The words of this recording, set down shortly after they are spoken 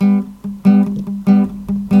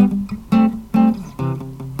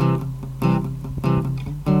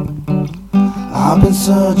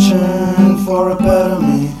searching for a better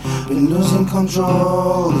me. Been losing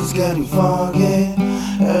control, it's getting foggy.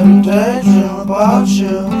 Every day dream about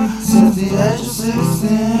you. Since the age of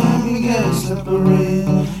 16, we get slippery.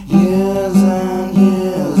 Years and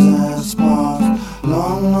years has passed.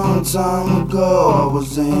 Long, long time ago I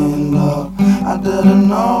was in love. I didn't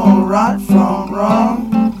know right from wrong.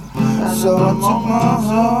 So I took my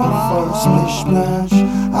heart for a splish splash.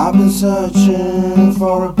 I've been searching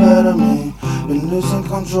for a better me. Been losing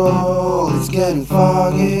control, it's getting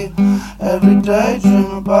foggy. Every day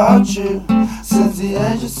dream about you. Since the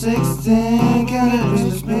age of 16, can it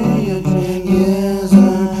really be a dream? Years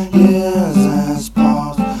and years has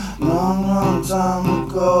passed. Long, long time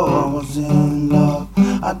ago I was in love.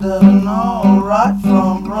 I didn't know right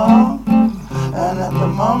from wrong. And at the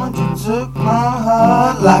moment you took my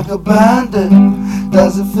heart like a bandit.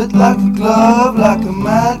 Does it fit like a glove, like a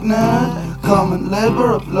magnet? Common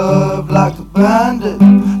labor of love like a bandit.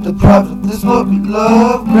 Deprived of this what we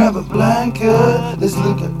love. Grab a blanket, let's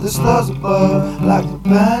look at the stars above like a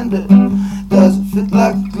bandit. Does it fit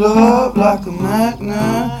like a glove, like a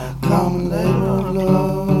magnet? Common labor of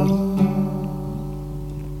love.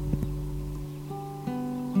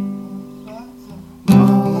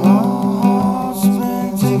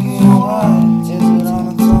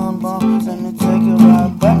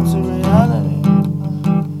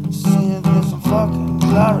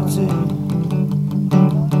 Clarity.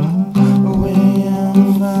 We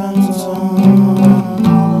ain't phantom.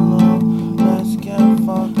 Let's get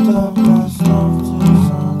fucked up. Let's love to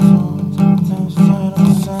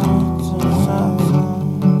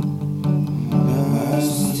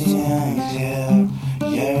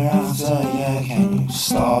year after year, can you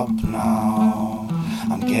stop now?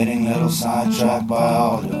 I'm getting a little sidetracked by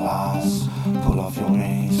all your lies. Pull off your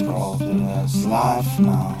rings, crawl through this life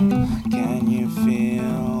now. Can you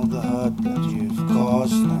feel the hurt that you've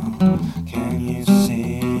caused now? Can you